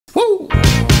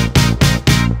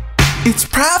It's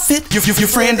Prahphet, your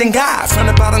friend and guy. From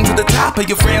the bottom to the top of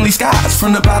your friendly skies.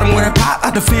 From the bottom where it pop, I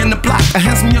defend the block. A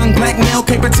handsome young black male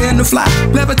can't pretend to fly.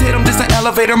 Levitate, I'm just an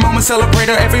elevator, moment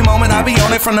celebrator. Every moment I be on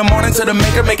it, from the morning to the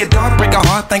maker. Make it dark, break a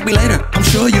heart, thank me later. I'm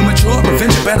sure you mature,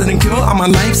 prevention better than cure. I'm a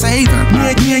lifesaver.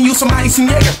 Me and you some ice and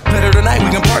Jaeger. Later tonight we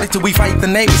can party till we fight the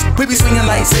neighbors. We be swinging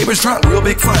lightsabers, drunk, real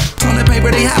big fun. Toilet paper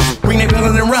they house, bring their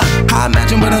building and run. I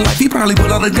imagine but in life he probably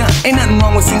pull out a gun. Ain't nothing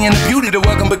wrong with seeing the beauty to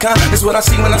welcome become. It's what I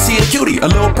see when I see a cutie, a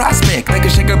little prospect. They can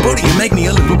shake her booty and make me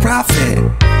a little prophet.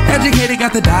 Educated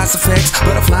got the DOS effects,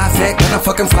 butterfly effect, when I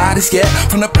fucking fly this yet.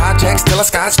 From the projects till I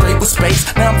skyscraper space.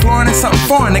 Now I'm flooring in something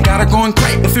foreign, they got her going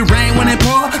great. If it rain when it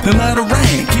pour, then let it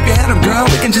rain. Keep your head up, girl,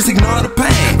 we can just ignore the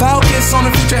pain. Focus on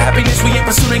the future happiness we ain't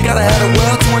pursuing. Gotta have the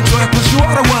world to enjoy, plus you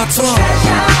are the world tour.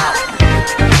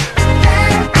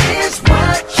 That is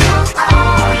what you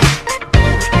are.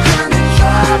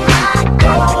 Control my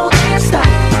golden star.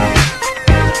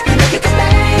 You know you can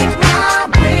make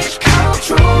my wish come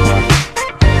true.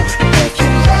 If you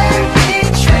let me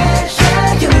treasure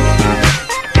you.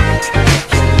 If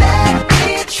you let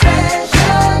me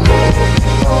treasure you.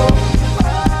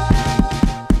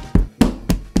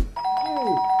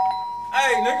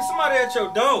 Hey, nigga, somebody at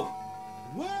your door.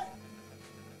 What?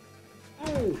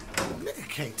 Oh, nigga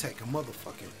can't take a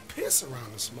motherfucking piss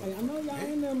around this motherfucker. Hey, I know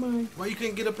y'all in there, man. Why you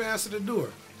can't get up and answer the door?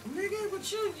 Nigga,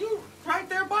 but you right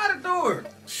there by the door.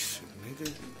 Shit,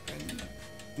 nigga.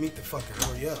 You need to fucking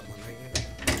hurry up, my nigga.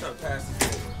 What's up,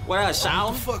 Pastor? What up, What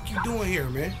Shaw? the fuck you doing here,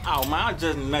 man? Oh, man, I'm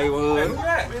just in the Hey, neighborhood. who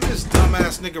that? Man, this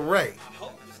dumbass nigga Ray. I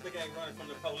hope this nigga ain't running from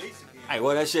the police again. Hey,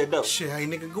 what that shit do? Shit, hey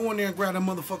nigga, go in there and grab that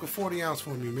motherfucking 40 ounce for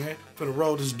me, man. For the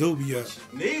roll this doobie up.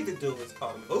 Need to do is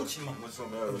call them Gucci moments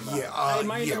from the other night. Yeah, Hey,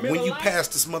 man, in yeah. the When middle you of pass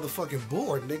this motherfucking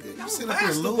board, nigga, you sit up here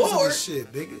pass the losing board? this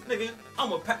shit, nigga. Nigga,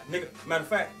 I'm a nigga. Matter of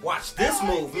fact, watch this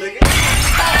move, nigga.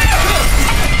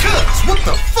 Cuz, what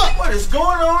the fuck? What is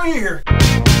going on here?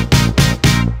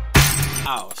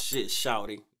 Oh, shit,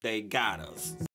 Shawty. They got us.